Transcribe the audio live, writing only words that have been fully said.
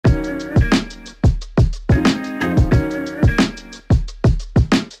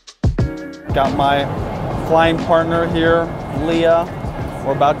Got my flying partner here, Leah.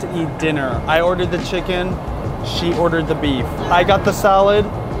 We're about to eat dinner. I ordered the chicken, she ordered the beef. I got the salad,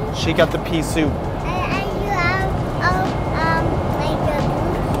 she got the pea soup.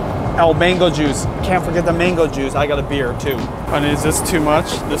 Oh, mango juice. Can't forget the mango juice. I got a beer too. Honey, is this too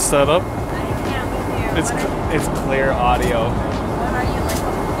much, this setup? It's clear audio. What are you, like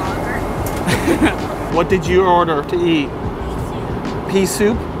a vlogger? What did you order to eat? Pea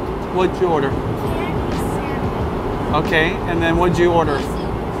soup? What'd you order? Okay, and then what'd you order?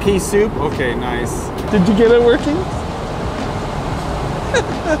 Pea soup? Okay, nice. Did you get it working?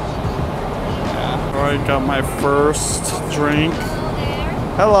 Yeah. All right, got my first drink.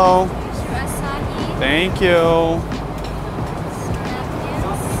 Hello. Thank you.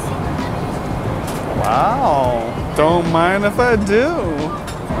 Wow. Don't mind if I do. All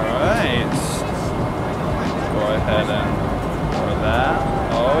right. Go ahead and pour that.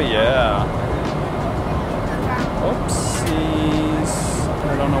 Oh, yeah. Oopsies.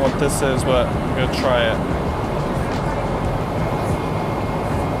 I don't know what this is, but I'm going to try it.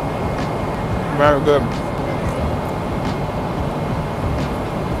 Very good.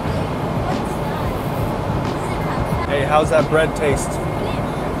 Hey, how's that bread taste?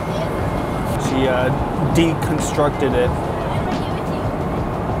 She deconstructed it.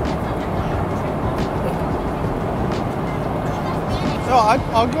 No,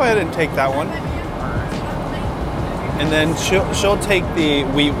 I'll go ahead and take that one. And then she'll take the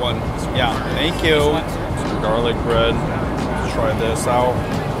wheat one. Yeah, thank you. Some garlic bread. Let's try this out.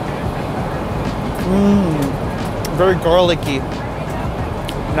 Mmm, very garlicky.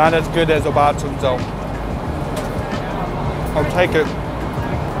 Not as good as Obatun's though. I'll take it.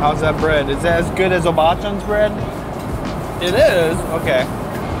 How's that bread? Is that as good as Obatun's bread? It is? Okay.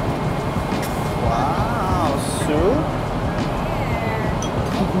 Wow, soup?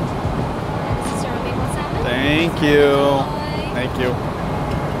 Thank you. Thank you.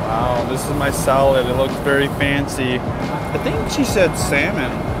 Wow, this is my salad. It looks very fancy. I think she said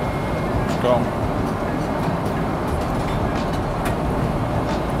salmon. Let's go.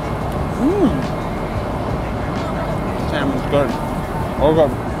 Mmm. Salmon's good. Oh,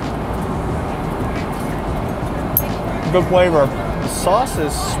 good. Good flavor. The sauce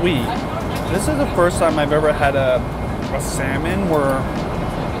is sweet. This is the first time I've ever had a salmon where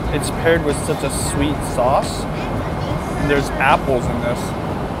it's paired with such a sweet sauce. And there's apples in this.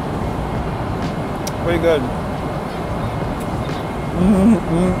 Pretty good.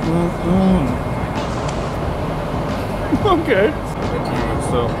 Okay.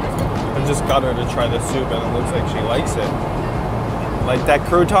 So I just got her to try the soup and it looks like she likes it. Like that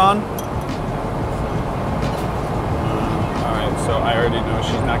crouton? Alright, so I already know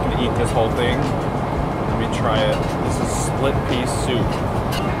she's not going to eat this whole thing. Let me try it. This is split pea soup.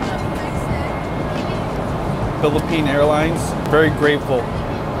 Philippine Airlines, very grateful.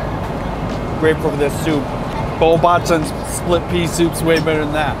 Grateful for this soup. Obatun's split pea soup's way better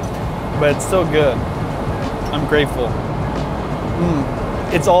than that. But it's still good. I'm grateful.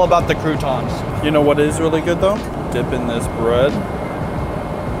 It's all about the croutons. You know what is really good though? Dip in this bread.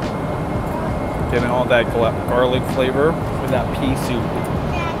 Getting all that garlic flavor with that pea soup.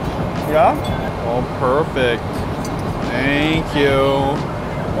 Yeah? Oh, perfect. Thank you.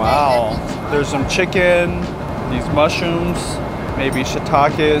 Wow. There's some chicken, these mushrooms, maybe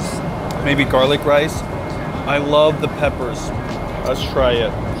shiitakes, maybe garlic rice. I love the peppers. Let's try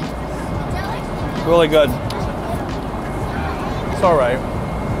it. Really good. It's all right.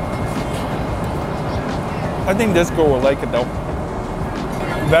 I think this girl will like it though.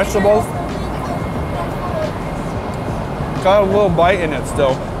 Vegetables. Got a little bite in it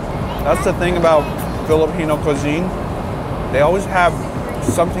still. That's the thing about Filipino cuisine. They always have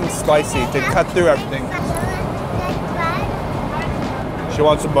something spicy to cut through everything. She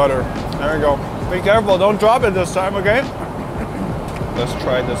wants some butter. There we go. Be careful, don't drop it this time, okay? Let's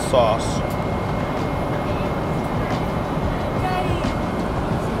try this sauce.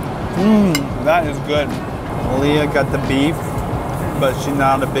 That is good. Leah got the beef, but she's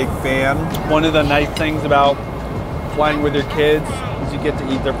not a big fan. One of the nice things about flying with your kids is you get to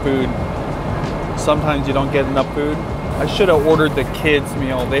eat their food. Sometimes you don't get enough food. I should have ordered the kids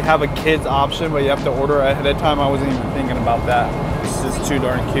meal. They have a kids option, but you have to order ahead of time. I wasn't even thinking about that. This is too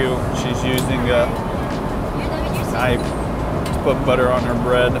darn cute. She's using a knife to put butter on her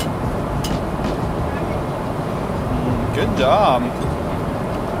bread. Good job.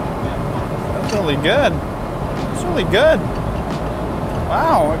 That's really good. It's really good.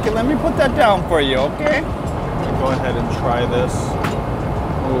 Wow, okay, let me put that down for you, okay? Go ahead and try this.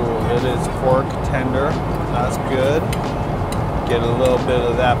 Ooh, it is pork tender. That's good. Get a little bit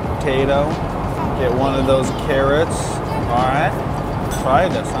of that potato. Get one of those carrots. All right. Try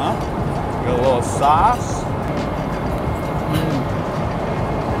this, huh? Get a little sauce.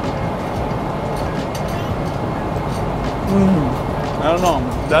 I don't know.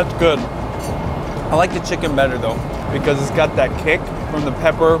 That's good. I like the chicken better though, because it's got that kick from the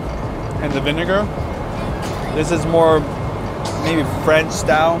pepper and the vinegar. This is more maybe French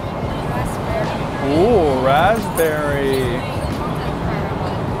style. Ooh, raspberry.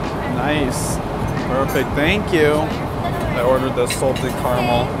 Nice. Perfect. Thank you. I ordered the salted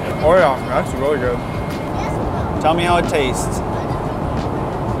caramel. Oh yeah, that's really good. Tell me how it tastes.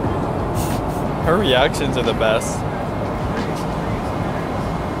 Her reactions are the best.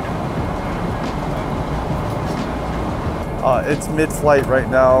 It's mid-flight right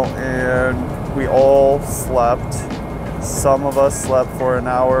now, and we all slept. Some of us slept for an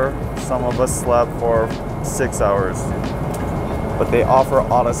hour, some of us slept for 6 hours. But they offer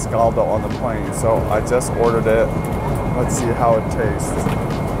Autoscaldo on the plane, so I just ordered it. Let's see how it tastes.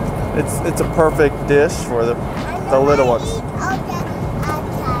 It's a perfect dish for the little ones.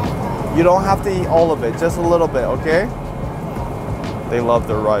 You don't have to eat all of it, just a little bit, okay? They love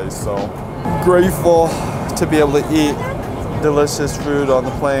their rice, so grateful to be able to eat delicious food on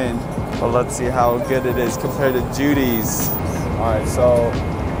the plane. But let's see how good it is compared to Judy's. All right, so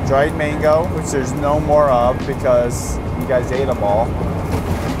dried mango, which there's no more of because you guys ate them all.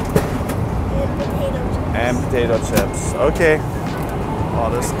 And potato chips. Okay.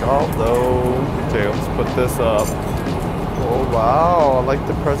 Autoscaldo. Okay, let's put this up. Oh wow, I like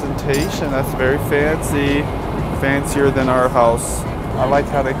the presentation. That's very fancy. Fancier than our house. I like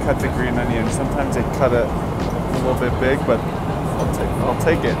how they cut the green onion. Sometimes they cut it a little bit big, but I'll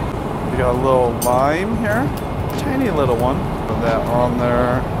take it. You got a little lime here, tiny little one. Put that on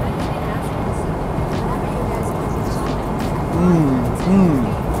there.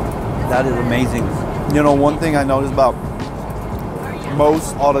 That is amazing. You know, one thing I noticed about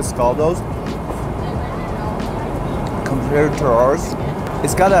most Autoscaldos compared to ours,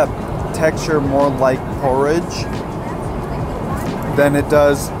 it's got a texture more like porridge than it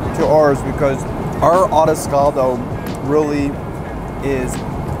does to ours, because our Autoscaldo really is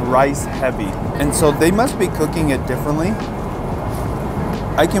rice heavy, and so they must be cooking it differently.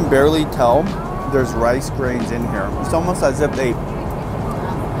 I can barely tell there's rice grains in here. It's almost as if they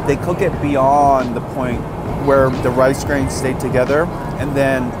cook it beyond the point where the rice grains stay together and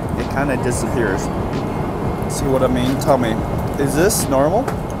then it kind of disappears. See what I mean? Tell me, is this normal?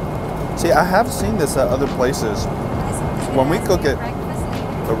 See, I have seen this at other places. When we cook it,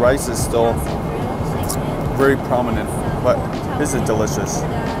 the rice is still very prominent, but this is delicious.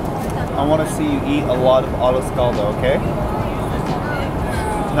 I want to see you eat a lot of Autoscaldo, okay?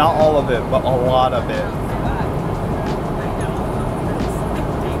 Not all of it, but a lot of it.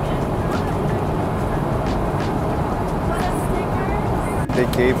 They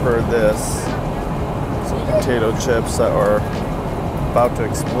gave her this, some potato chips that are about to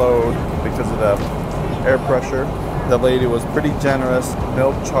explode because of the air pressure. The lady was pretty generous.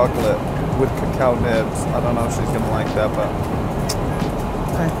 Milk chocolate with cacao nibs. I don't know if she's gonna like that, but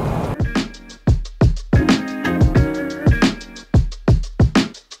okay.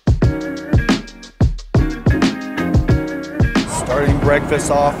 Starting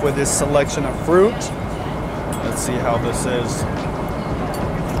breakfast off with this selection of fruit. Let's see how this is.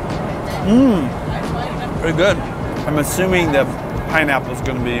 Pretty good. I'm assuming the pineapple is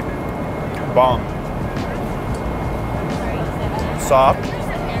gonna be bomb. Soft,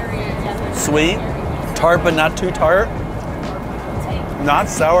 sweet, tart but not too tart, not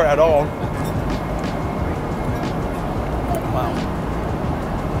sour at all. Wow.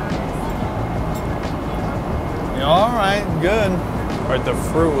 Yeah, all right, good. All right, the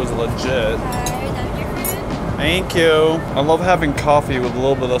fruit was legit. Thank you. I love having coffee with a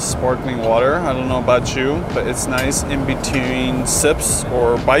little bit of sparkling water. I don't know about you, but it's nice in between sips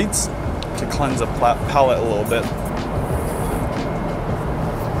or bites to cleanse the palate a little bit.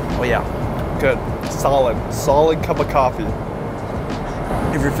 Oh yeah, good, solid cup of coffee.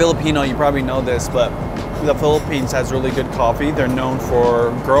 If you're Filipino, you probably know this, but the Philippines has really good coffee. They're known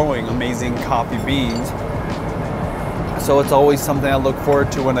for growing amazing coffee beans. So it's always something I look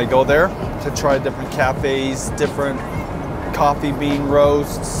forward to when I go there, to try different cafes, different coffee bean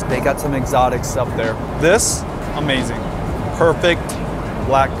roasts. They got some exotic stuff there. This, amazing. Perfect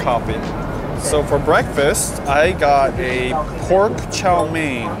black coffee. So for breakfast, I got a pork chow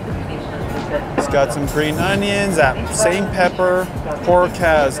mein. It's got some green onions, that same pepper. Pork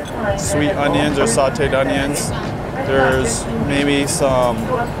has sweet onions or sauteed onions. There's maybe some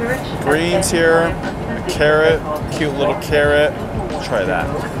greens here, a carrot, cute little carrot. Try that.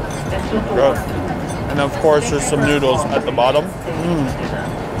 Good. And of course, there's some noodles at the bottom.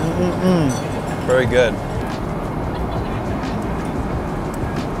 Very good.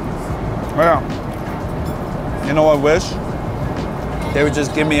 Yeah. You know, I wish they would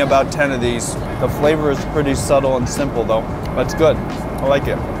just give me about 10 of these. The flavor is pretty subtle and simple though. That's good. I like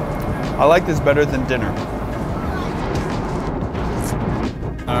it. I like this better than dinner.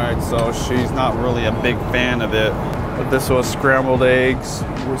 All right, so she's not really a big fan of it, but this was scrambled eggs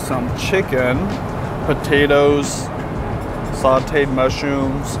with some chicken, potatoes, sauteed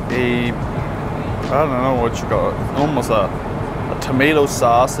mushrooms, I don't know what you call it, almost a tomato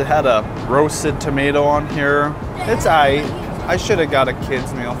sauce. It had a roasted tomato on here. It's aight. I should have got a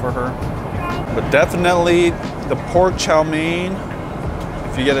kid's meal for her. But definitely the pork chow mein,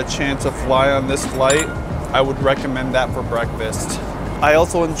 if you get a chance to fly on this flight, I would recommend that for breakfast. I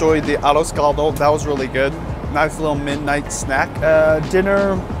also enjoyed the arroz caldo. That was really good. Nice little midnight snack.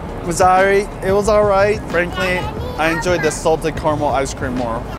 Dinner was alright. It was alright. Frankly, I enjoyed the salted caramel ice cream more.